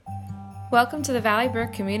Welcome to the Valley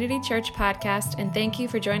Brook Community Church podcast, and thank you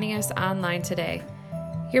for joining us online today.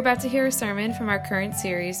 You're about to hear a sermon from our current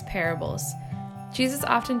series, Parables. Jesus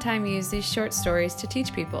oftentimes used these short stories to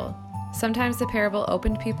teach people. Sometimes the parable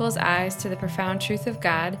opened people's eyes to the profound truth of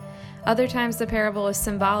God. Other times the parable was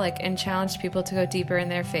symbolic and challenged people to go deeper in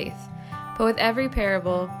their faith. But with every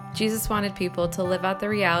parable, Jesus wanted people to live out the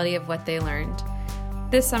reality of what they learned.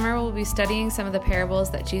 This summer, we'll be studying some of the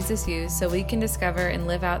parables that Jesus used so we can discover and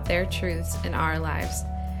live out their truths in our lives.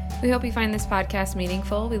 We hope you find this podcast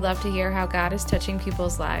meaningful. We love to hear how God is touching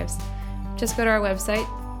people's lives. Just go to our website,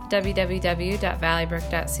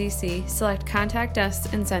 www.valleybrook.cc, select Contact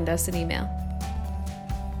Us, and send us an email.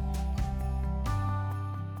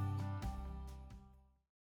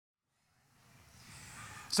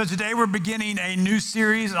 So today we're beginning a new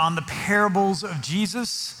series on the parables of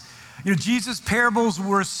Jesus. Jesus' parables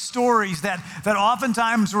were stories that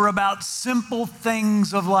oftentimes were about simple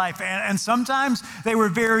things of life. And sometimes they were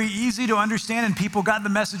very easy to understand and people got the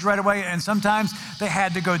message right away. And sometimes they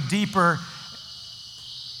had to go deeper.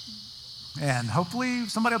 And hopefully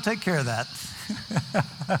somebody will take care of that.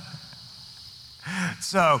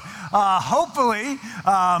 So hopefully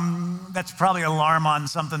that's probably an alarm on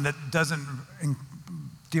something that doesn't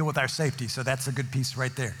deal with our safety. So that's a good piece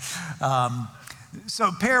right there.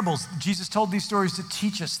 So parables, Jesus told these stories to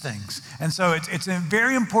teach us things. And so it's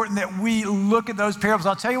very important that we look at those parables.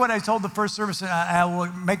 I'll tell you what I told the first service, and I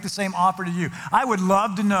will make the same offer to you. I would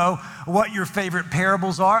love to know what your favorite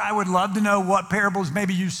parables are. I would love to know what parables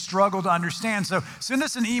maybe you struggle to understand. So send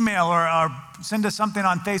us an email or send us something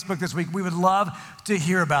on Facebook this week. We would love to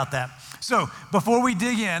hear about that. So before we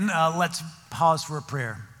dig in, let's pause for a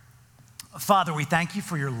prayer. Father, we thank you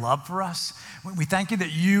for your love for us. We thank you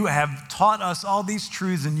that you have taught us all these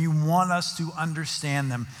truths and you want us to understand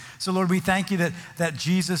them. So Lord, we thank you that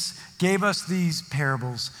Jesus gave us these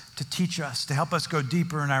parables to teach us, to help us go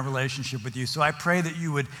deeper in our relationship with you. So I pray that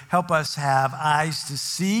you would help us have eyes to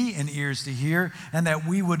see and ears to hear, and that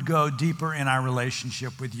we would go deeper in our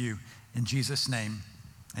relationship with you. In Jesus' name,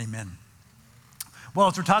 amen. Well,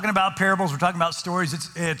 as we're talking about parables, we're talking about stories,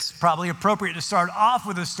 it's probably appropriate to start off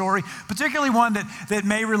with a story, particularly one that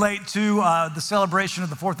may relate to the celebration of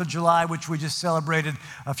the 4th of July, which we just celebrated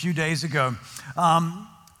a few days ago.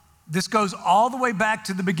 This goes all the way back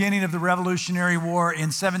to the beginning of the Revolutionary War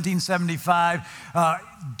in 1775.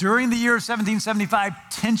 During the year of 1775,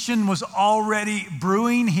 tension was already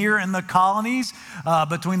brewing here in the colonies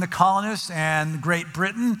between the colonists and Great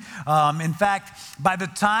Britain. In fact, by the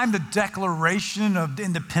time the Declaration of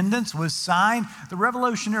Independence was signed, the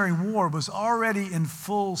Revolutionary War was already in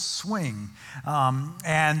full swing.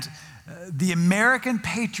 And the American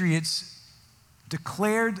patriots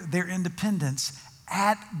declared their independence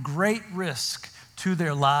at great risk to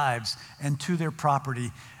their lives and to their property,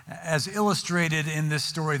 as illustrated in this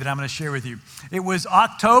story that I'm going to share with you. It was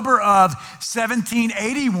October of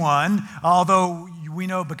 1781, although we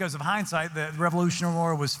know because of hindsight that the Revolutionary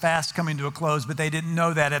War was fast coming to a close, but they didn't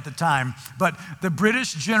know that at the time. But the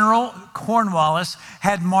British General Cornwallis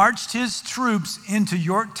had marched his troops into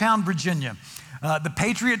Yorktown, Virginia. The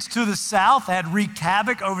Patriots to the south had wreaked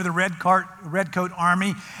havoc over the Redcoat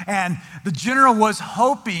Army, and the general was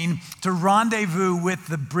hoping to rendezvous with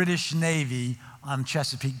the British Navy on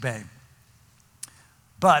Chesapeake Bay.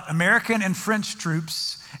 But American and French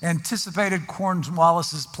troops anticipated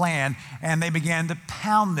Cornwallis's plan, and they began to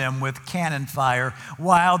pound them with cannon fire,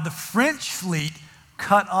 while the French fleet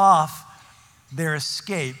cut off their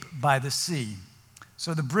escape by the sea.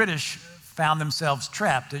 So the British found themselves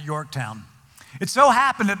trapped at Yorktown. It so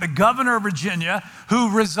happened that the governor of Virginia,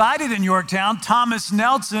 who resided in Yorktown, Thomas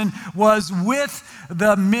Nelson, was with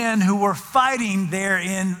the men who were fighting there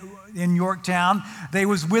in Yorktown. They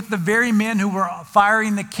was with the very men who were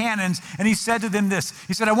firing the cannons, and he said to them this.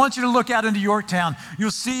 He said, I want you to look out into Yorktown.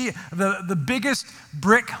 You'll see the biggest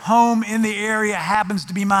brick home in the area happens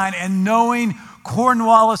to be mine, and knowing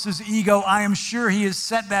Cornwallis's ego, I am sure he has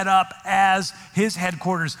set that up as his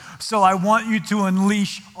headquarters. So I want you to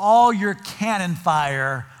unleash all your cannon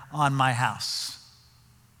fire on my house.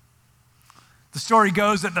 The story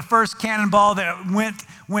goes that the first cannonball that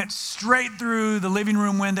went straight through the living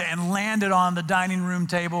room window and landed on the dining room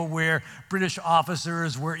table where British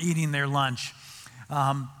officers were eating their lunch.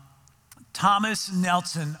 Thomas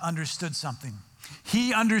Nelson understood something.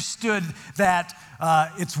 He understood that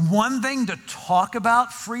it's one thing to talk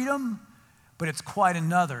about freedom, but it's quite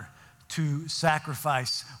another to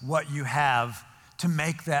sacrifice what you have to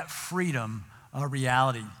make that freedom a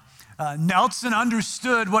reality. Nelson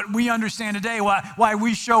understood what we understand today, why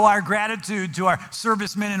we show our gratitude to our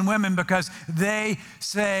servicemen and women, because they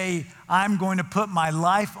say, I'm going to put my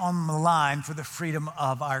life on the line for the freedom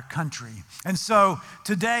of our country. And so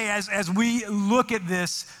today, as we look at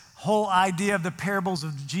this whole idea of the parables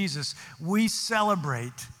of Jesus, we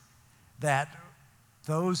celebrate that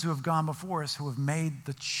those who have gone before us, who have made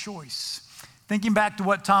the choice. Thinking back to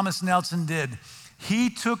what Thomas Nelson did, he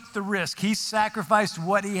took the risk. He sacrificed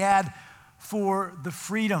what he had for the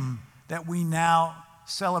freedom that we now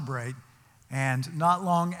celebrate. And not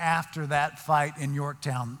long after that fight in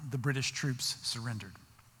Yorktown, the British troops surrendered.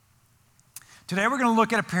 Today we're going to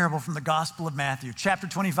look at a parable from the Gospel of Matthew, chapter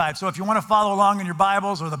 25. So if you want to follow along in your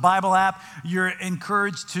Bibles or the Bible app, you're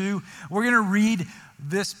encouraged to. We're going to read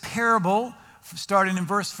this parable starting in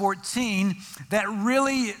verse 14 that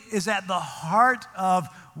really is at the heart of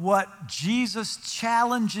what Jesus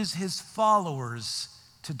challenges his followers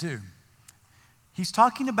to do. He's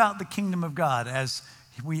talking about the kingdom of God as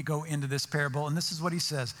we go into this parable, and this is what he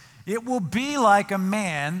says. It will be like a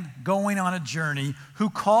man going on a journey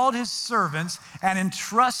who called his servants and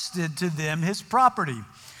entrusted to them his property.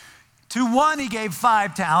 To one he gave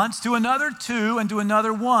 5 talents, to another 2, and to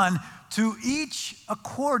another 1, to each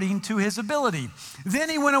according to his ability. Then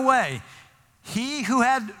he went away. He who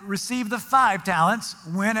had received the 5 talents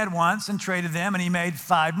went at once and traded them, and he made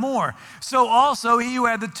 5 more. So also he who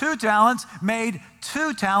had the 2 talents made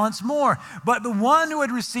 2 talents more. But the one who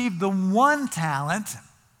had received the 1 talent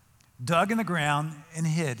dug in the ground and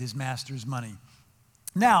hid his master's money.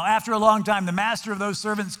 Now, after a long time, the master of those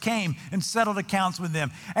servants came and settled accounts with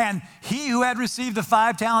them. And he who had received the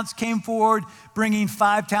 5 talents came forward, bringing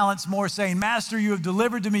 5 talents more, saying, Master, you have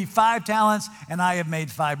delivered to me 5 talents, and I have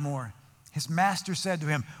made 5 more. His master said to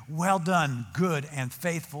him, Well done, good and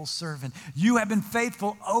faithful servant. You have been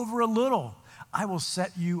faithful over a little. I will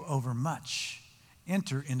set you over much.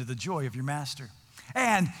 Enter into the joy of your master.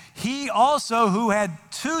 And he also, who had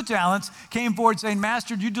 2 talents, came forward saying,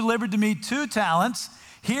 Master, you delivered to me 2 talents.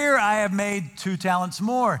 Here I have made 2 talents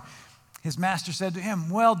more. His master said to him,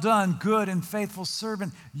 Well done, good and faithful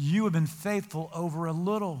servant. You have been faithful over a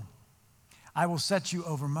little. I will set you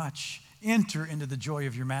over much. Enter into the joy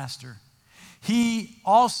of your master. He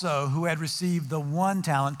also, who had received the 1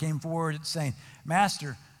 talent, came forward saying,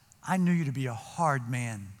 Master, I knew you to be a hard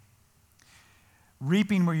man,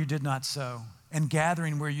 reaping where you did not sow, and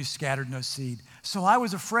gathering where you scattered no seed. So I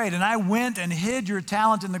was afraid, and I went and hid your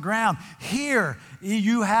talent in the ground. Here,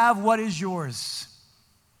 you have what is yours.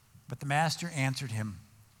 But the master answered him,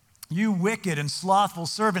 You wicked and slothful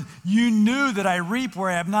servant, you knew that I reap where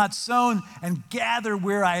I have not sown and gather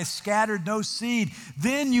where I scattered no seed.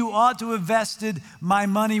 Then you ought to have vested my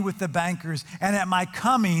money with the bankers, and at my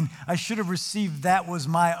coming I should have received that was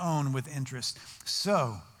my own with interest.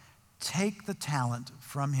 So take the talent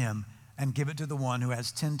from him and give it to the one who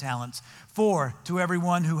has 10 talents. For to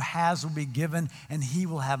everyone who has will be given, and he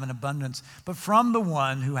will have an abundance. But from the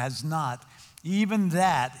one who has not, even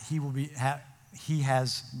that will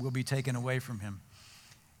be taken away from him.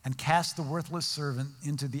 And cast the worthless servant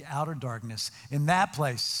into the outer darkness. In that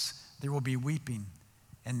place there will be weeping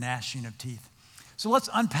and gnashing of teeth. So let's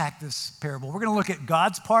unpack this parable. We're going to look at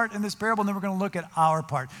God's part in this parable, and then we're going to look at our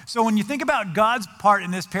part. So when you think about God's part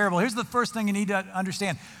in this parable, here's the first thing you need to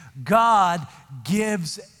understand. God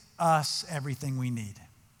gives us everything we need.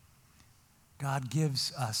 God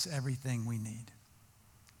gives us everything we need.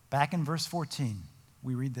 Back in verse 14,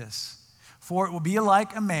 we read this. For it will be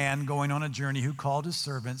like a man going on a journey who called his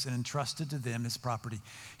servants and entrusted to them his property.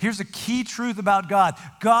 Here's a key truth about God.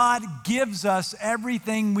 God gives us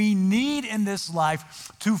everything we need in this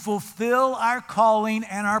life to fulfill our calling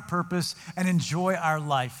and our purpose and enjoy our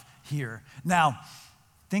life here. Now,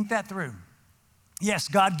 think that through. Yes,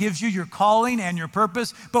 God gives you your calling and your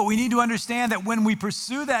purpose, but we need to understand that when we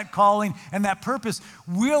pursue that calling and that purpose,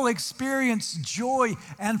 we'll experience joy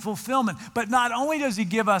and fulfillment. But not only does he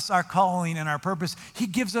give us our calling and our purpose, he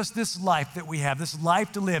gives us this life that we have, this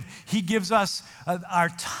life to live. He gives us our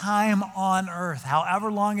time on earth,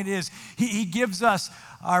 however long it is. He gives us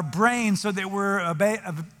our brain so that we're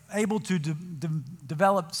able to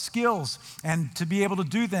develop skills and to be able to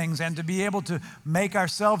do things and to be able to make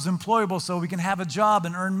ourselves employable so we can have a job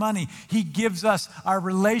and earn money. He gives us our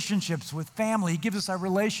relationships with family. He gives us our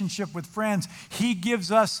relationship with friends. He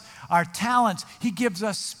gives us our talents. He gives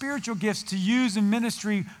us spiritual gifts to use in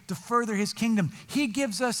ministry to further his kingdom. He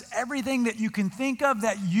gives us everything that you can think of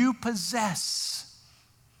that you possess.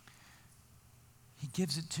 He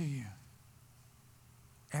gives it to you.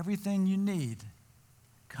 Everything you need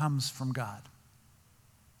comes from God.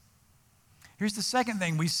 Here's the second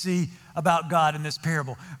thing we see about God in this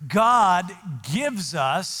parable. God gives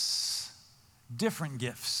us different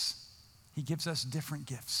gifts. He gives us different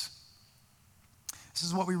gifts. This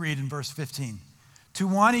is what we read in verse 15. To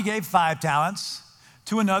one he gave 5 talents,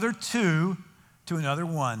 to another 2, to another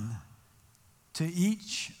 1, to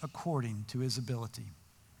each according to his ability.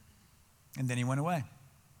 And then he went away.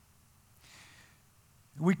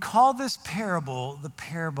 We call this parable the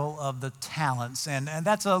parable of the talents, and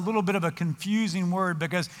that's a little bit of a confusing word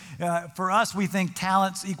because for us we think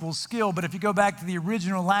talents equals skill, but if you go back to the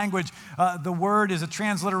original language, the word is a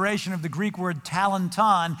transliteration of the Greek word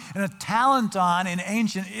talenton, and a talenton in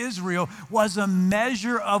ancient Israel was a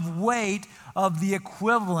measure of weight of the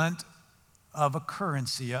equivalent of a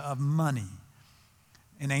currency, of money.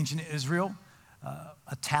 In ancient Israel,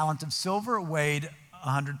 a talent of silver weighed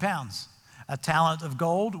 100 pounds. A talent of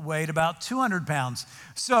gold weighed about 200 pounds.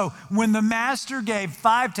 So when the master gave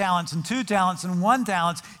 5 talents and 2 talents and 1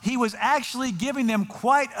 talent, he was actually giving them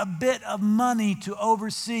quite a bit of money to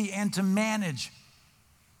oversee and to manage.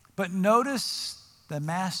 But notice the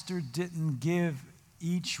master didn't give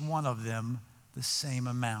each one of them the same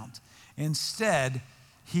amount. Instead,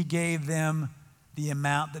 he gave them the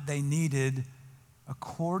amount that they needed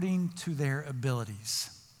according to their abilities.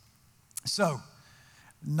 So,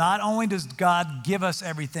 not only does God give us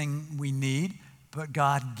everything we need, but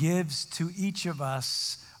God gives to each of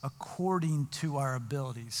us according to our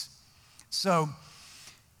abilities. So,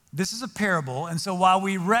 this is a parable, and so while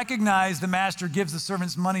we recognize the master gives the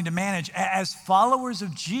servants money to manage, as followers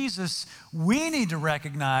of Jesus, we need to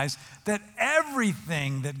recognize that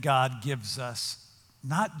everything that God gives us,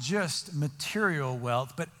 not just material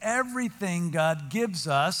wealth, but everything God gives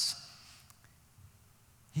us,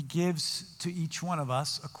 He gives to each one of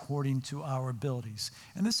us according to our abilities.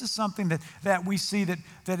 And this is something that we see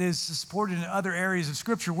that is supported in other areas of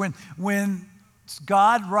Scripture. When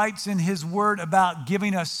God writes in His Word about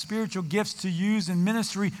giving us spiritual gifts to use in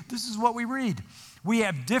ministry, this is what we read. We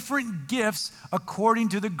have different gifts according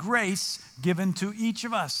to the grace given to each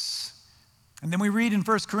of us. And then we read in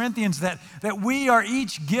 1 Corinthians that we are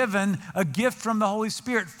each given a gift from the Holy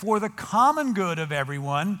Spirit for the common good of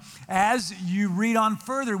everyone. As you read on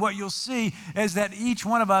further, what you'll see is that each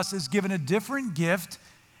one of us is given a different gift.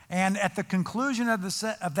 And at the conclusion of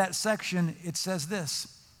that section, it says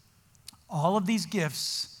this: all of these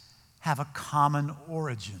gifts have a common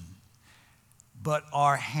origin, but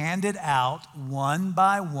are handed out one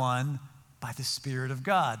by the Spirit of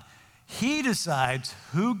God. He decides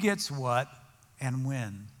who gets what and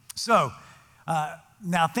when. So,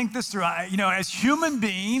 now think this through. As human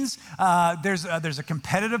beings, there's a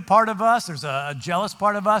competitive part of us. There's a jealous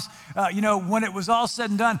part of us. When it was all said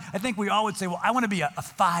and done, I think we all would say, well, I want to be a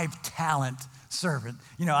 5-talent servant.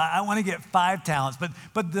 I want to get 5 talents.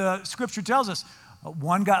 But the Scripture tells us,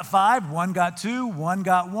 one got 5, one got 2, one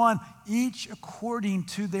got 1, each according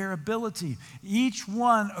to their ability. Each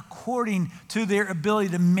one according to their ability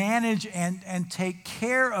to manage and take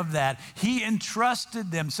care of that. He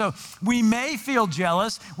entrusted them. So we may feel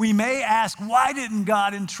jealous. We may ask, why didn't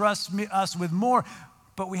God entrust us with more?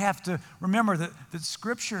 But we have to remember that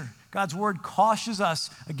Scripture, God's Word, cautions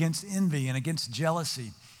us against envy and against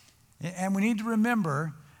jealousy. And we need to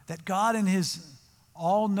remember that God in His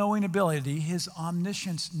all-knowing ability, His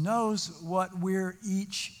omniscience, knows what we're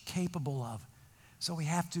each capable of. So we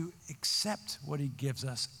have to accept what He gives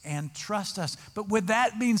us and trust us. But with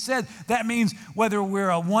that being said, that means whether we're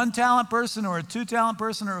a 1-talent person or a 2-talent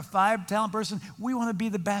person or a 5-talent person, we want to be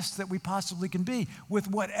the best that we possibly can be with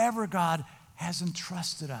whatever God has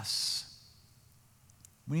entrusted us.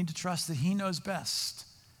 We need to trust that He knows best.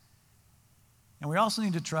 And we also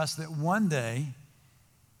need to trust that one day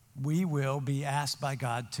we will be asked by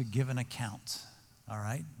God to give an account, all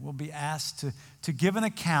right? We'll be asked to give an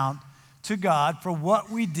account to God for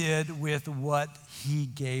what we did with what He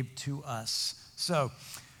gave to us. So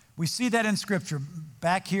we see that in Scripture.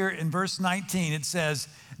 Back here in verse 19, it says,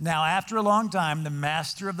 now after a long time, the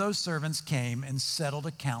master of those servants came and settled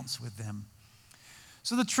accounts with them.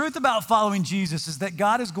 So the truth about following Jesus is that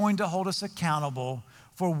God is going to hold us accountable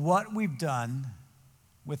for what we've done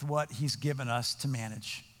with what He's given us to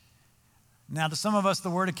manage. Now, to some of us, the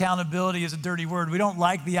word accountability is a dirty word. We don't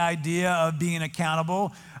like the idea of being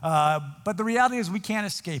accountable, but the reality is we can't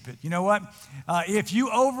escape it. You know what? If you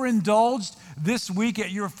overindulged this week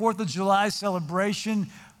at your 4th of July celebration,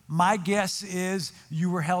 my guess is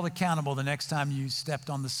you were held accountable the next time you stepped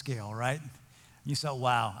on the scale, right? You said,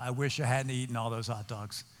 wow, I wish I hadn't eaten all those hot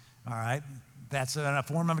dogs, all right? That's a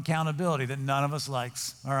form of accountability that none of us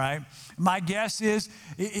likes, all right? My guess is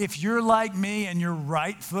if you're like me and your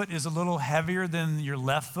right foot is a little heavier than your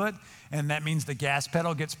left foot, and that means the gas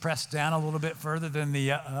pedal gets pressed down a little bit further than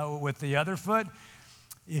with the other foot,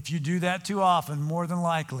 if you do that too often, more than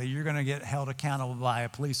likely, you're going to get held accountable by a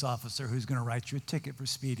police officer who's going to write you a ticket for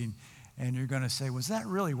speeding, and you're going to say, was that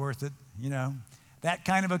really worth it? You know, that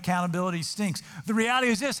kind of accountability stinks. The reality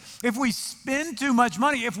is this: if we spend too much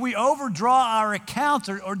money, if we overdraw our accounts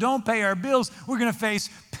or don't pay our bills, we're going to face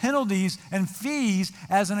penalties and fees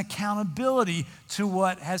as an accountability to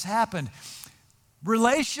what has happened.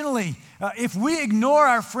 Relationally, if we ignore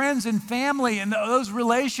our friends and family, and those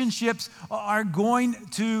relationships are going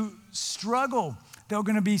to struggle, they're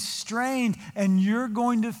going to be strained, and you're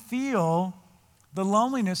going to feel the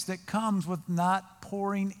loneliness that comes with not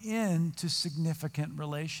pouring into significant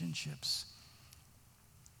relationships.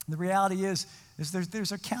 The reality is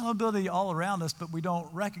there's accountability all around us, but we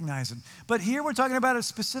don't recognize it. But here we're talking about a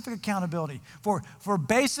specific accountability for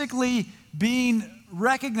basically being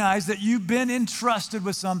recognized that you've been entrusted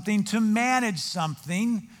with something, to manage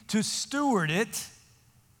something, to steward it,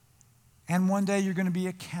 and one day you're going to be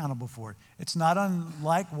accountable for it. It's not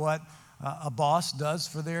unlike what a boss does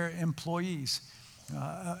for their employees.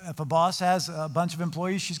 If a boss has a bunch of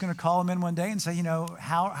employees, she's going to call them in one day and say, you know,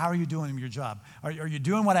 how are you doing your job? Are you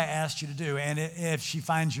doing what I asked you to do? And if she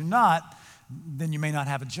finds you're not, then you may not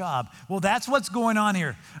have a job. Well, that's what's going on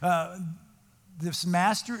here. This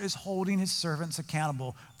master is holding his servants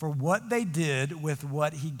accountable for what they did with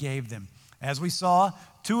what he gave them. As we saw,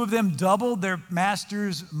 2 of them doubled their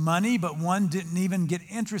master's money, but 1 didn't even get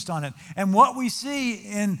interest on it. And what we see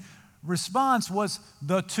in response was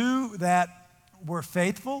the 2 that were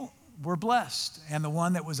faithful were blessed, and the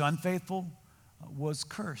 1 that was unfaithful was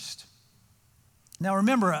cursed. Now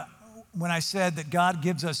remember, when I said that God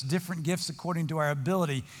gives us different gifts according to our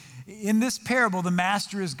ability, in this parable, the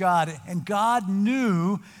master is God, and God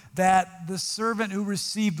knew that the servant who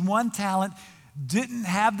received 1 talent didn't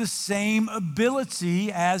have the same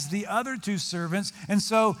ability as the other 2 servants, and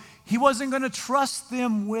so he wasn't going to trust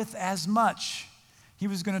them with as much. He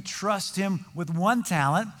was going to trust him with 1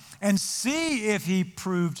 talent and see if he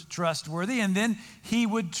proved trustworthy, and then he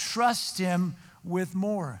would trust him with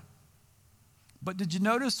more. But did you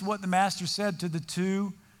notice what the master said to the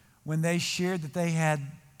 2 when they shared that they had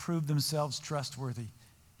proved themselves trustworthy?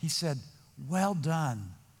 He said, "Well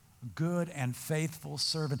done, good and faithful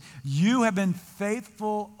servant. You have been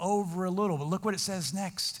faithful over a little." But look what it says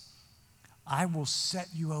next. "I will set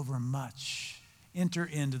you over much. Enter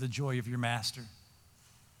into the joy of your master."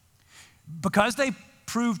 Because they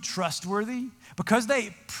proved trustworthy, because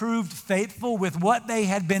they proved faithful with what they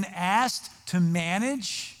had been asked to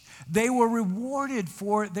manage, they were rewarded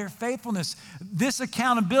for their faithfulness. This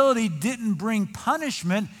accountability didn't bring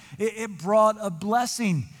punishment, it brought a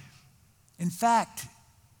blessing. In fact,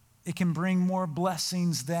 it can bring more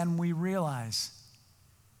blessings than we realize.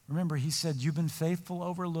 Remember, he said, "You've been faithful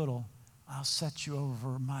over little, I'll set you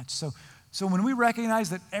over much." So when we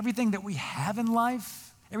recognize that everything that we have in life,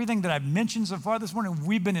 everything that I've mentioned so far this morning,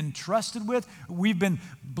 we've been entrusted with, we've been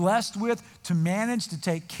blessed with, to manage, to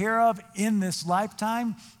take care of in this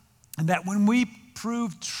lifetime, and that when we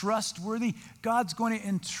prove trustworthy, God's going to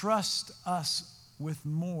entrust us with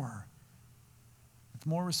more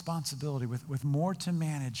responsibility, with more to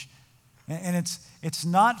manage. And it's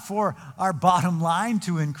not for our bottom line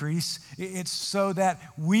to increase. It's so that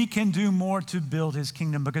we can do more to build his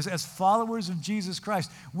kingdom. Because as followers of Jesus Christ,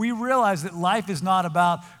 we realize that life is not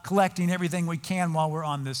about collecting everything we can while we're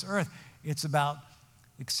on this earth. It's about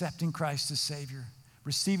accepting Christ as Savior,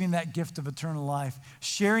 receiving that gift of eternal life,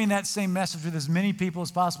 sharing that same message with as many people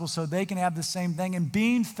as possible so they can have the same thing, and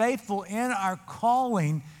being faithful in our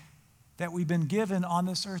calling that we've been given on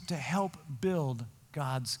this earth to help build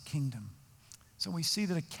God's kingdom. So we see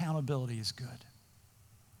that accountability is good.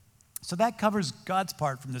 So that covers God's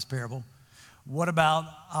part from this parable. What about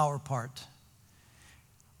our part?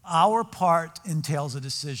 Our part entails a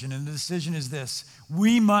decision, and the decision is this: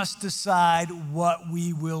 we must decide what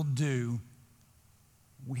we will do.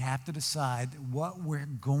 We have to decide what we're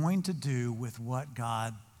going to do with what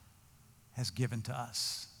God has given to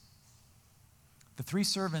us. The 3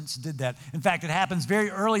 servants did that. In fact, it happens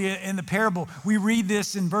very early in the parable. We read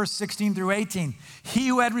this in verse 16 through 18. He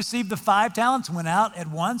who had received the 5 talents went out at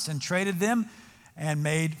once and traded them and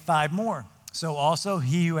made 5 more. So also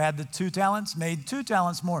he who had the 2 talents made 2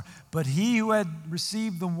 talents more. But he who had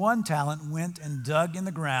received the 1 talent went and dug in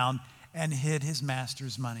the ground and hid his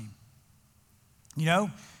master's money. You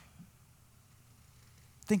know,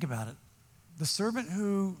 think about it. The servant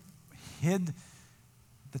who hid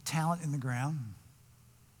the talent in the ground,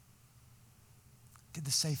 did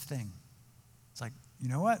the safe thing. It's like, you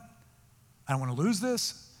know what? I don't want to lose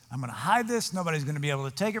this. I'm going to hide this. Nobody's going to be able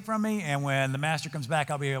to take it from me. And when the master comes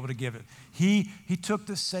back, I'll be able to give it. He took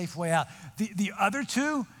the safe way out. The other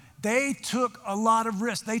two, they took a lot of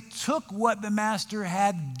risk. They took what the master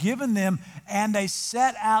had given them and they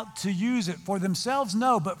set out to use it. For themselves,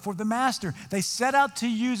 no, but for the master. They set out to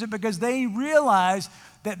use it because they realized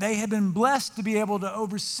that they had been blessed to be able to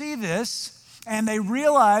oversee this. And they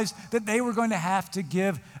realized that they were going to have to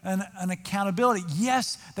give an accountability.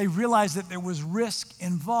 Yes, they realized that there was risk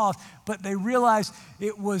involved, but they realized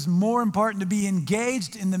it was more important to be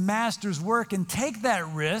engaged in the master's work and take that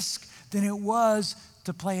risk than it was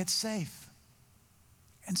to play it safe.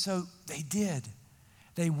 And so they did.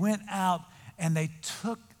 They went out and they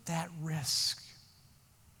took that risk.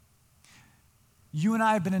 You and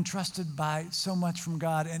I have been entrusted by so much from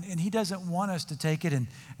God, and He doesn't want us to take it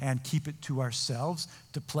and keep it to ourselves,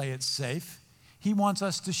 to play it safe. He wants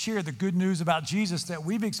us to share the good news about Jesus that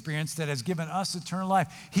we've experienced that has given us eternal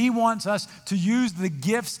life. He wants us to use the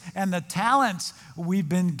gifts and the talents we've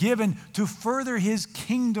been given to further His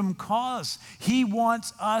kingdom cause. He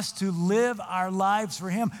wants us to live our lives for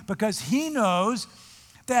Him because He knows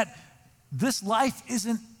that this life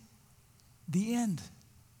isn't the end.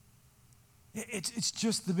 It's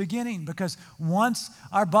just the beginning, because once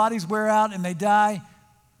our bodies wear out and they die,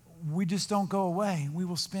 we just don't go away. We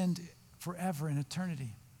will spend forever in eternity.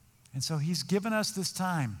 And so He's given us this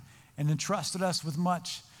time and entrusted us with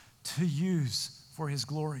much to use for His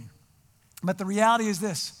glory. But the reality is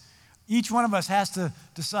this: each one of us has to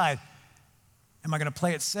decide, am I going to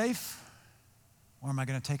play it safe or am I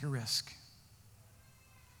going to take a risk?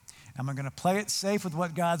 Am I going to play it safe with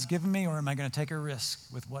what God's given me, or am I going to take a risk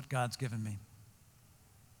with what God's given me?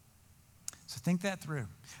 So think that through.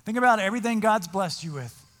 Think about everything God's blessed you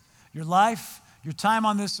with. Your life, your time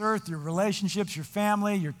on this earth, your relationships, your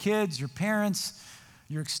family, your kids, your parents,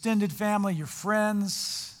 your extended family, your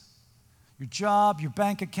friends, your job, your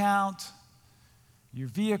bank account, your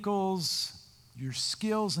vehicles, your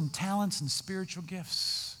skills and talents and spiritual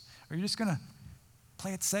gifts. Are you just going to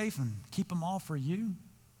play it safe and keep them all for you?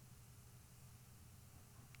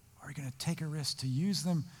 Or are you going to take a risk to use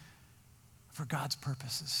them for God's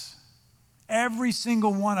purposes? Every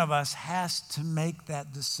single one of us has to make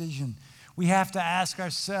that decision. We have to ask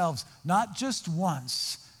ourselves, not just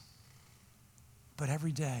once, but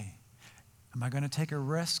every day, am I going to take a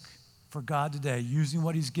risk for God today, using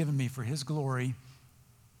what He's given me for His glory,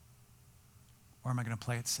 or am I going to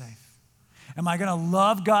play it safe? Am I going to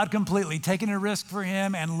love God completely, taking a risk for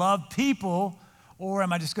Him, and love people, or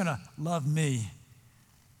am I just going to love me?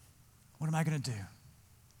 What am I going to do?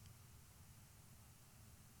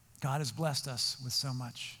 God has blessed us with so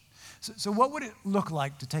much. So what would it look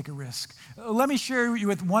like to take a risk? Let me share you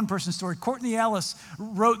with one person's story. Courtney Ellis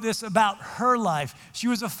wrote this about her life. She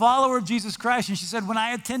was a follower of Jesus Christ, and she said, when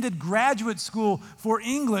I attended graduate school for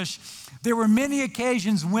English, there were many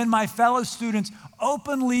occasions when my fellow students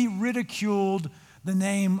openly ridiculed the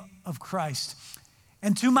name of Christ.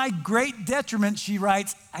 And to my great detriment, she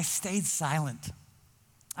writes, I stayed silent.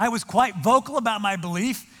 I was quite vocal about my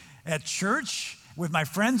belief at church, with my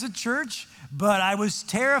friends at church, but I was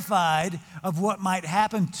terrified of what might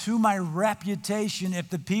happen to my reputation if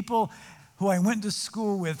the people who I went to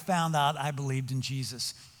school with found out I believed in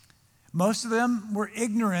Jesus. Most of them were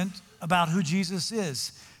ignorant about who Jesus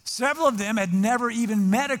is. Several of them had never even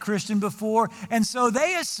met a Christian before, and so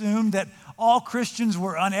they assumed that all Christians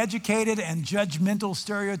were uneducated and judgmental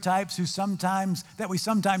stereotypes that we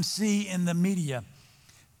sometimes see in the media.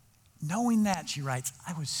 Knowing that, she writes,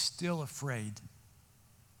 I was still afraid.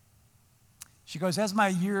 She goes, as my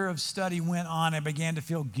year of study went on, I began to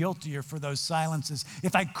feel guiltier for those silences.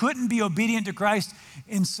 If I couldn't be obedient to Christ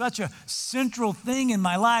in such a central thing in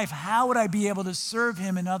my life, how would I be able to serve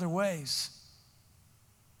Him in other ways?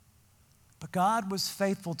 But God was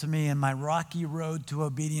faithful to me in my rocky road to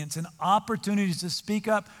obedience, and opportunities to speak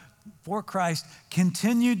up for Christ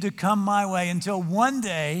continued to come my way until one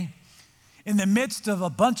day, in the midst of a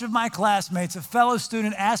bunch of my classmates, a fellow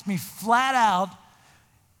student asked me flat out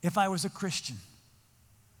if I was a Christian.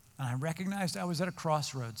 And I recognized I was at a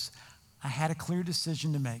crossroads. I had a clear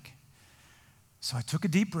decision to make. So I took a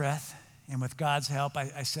deep breath, and with God's help,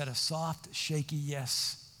 I said a soft, shaky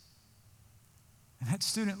yes. And that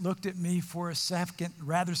student looked at me for a second,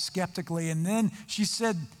 rather skeptically, and then she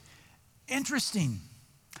said, interesting.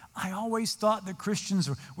 I always thought that Christians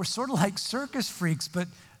were sort of like circus freaks, but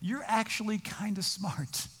you're actually kind of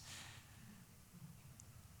smart.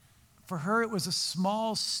 For her, it was a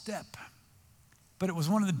small step, but it was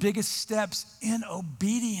one of the biggest steps in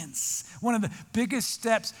obedience. One of the biggest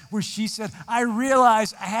steps where she said, I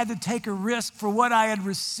realized I had to take a risk for what I had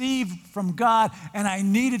received from God, and I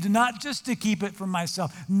needed to not just to keep it for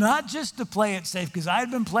myself, not just to play it safe, because I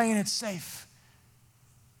had been playing it safe.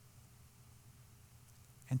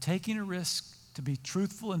 And taking a risk to be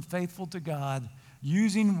truthful and faithful to God,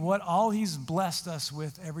 using what all he's blessed us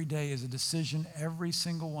with every day is a decision every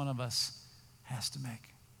single one of us has to make.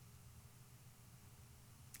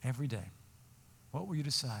 Every day. What will you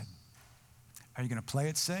decide? Are you going to play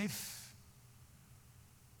it safe?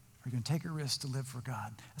 Or are you going to take a risk to live for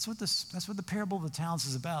God? That's what the parable of the talents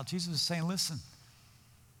is about. Jesus is saying, listen,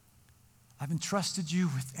 I've entrusted you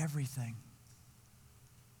with everything.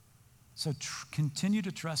 So continue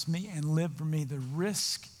to trust me and live for me. The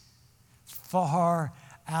risk far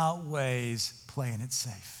outweighs playing it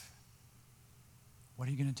safe. What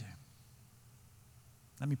are you going to do?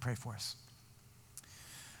 Let me pray for us.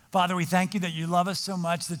 Father, we thank you that you love us so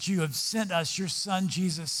much that you have sent us your son,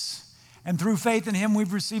 Jesus. And through faith in him,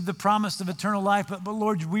 we've received the promise of eternal life. But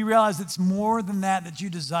Lord, we realize it's more than that you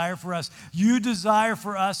desire for us. You desire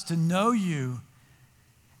for us to know you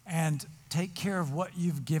and take care of what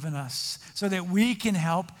you've given us so that we can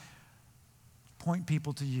help point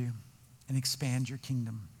people to you and expand your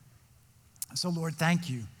kingdom. So Lord, thank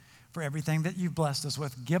you for everything that you've blessed us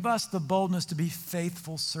with. Give us the boldness to be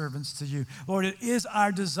faithful servants to you. Lord, it is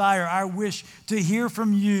our desire, our wish to hear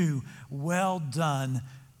from you, well done,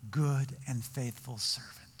 good and faithful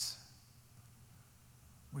servant.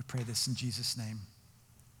 We pray this in Jesus' name.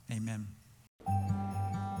 Amen.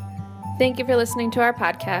 Thank you for listening to our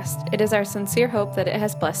podcast. It is our sincere hope that it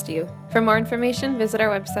has blessed you. For more information, visit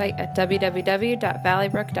our website at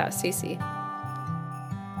www.valleybrook.cc.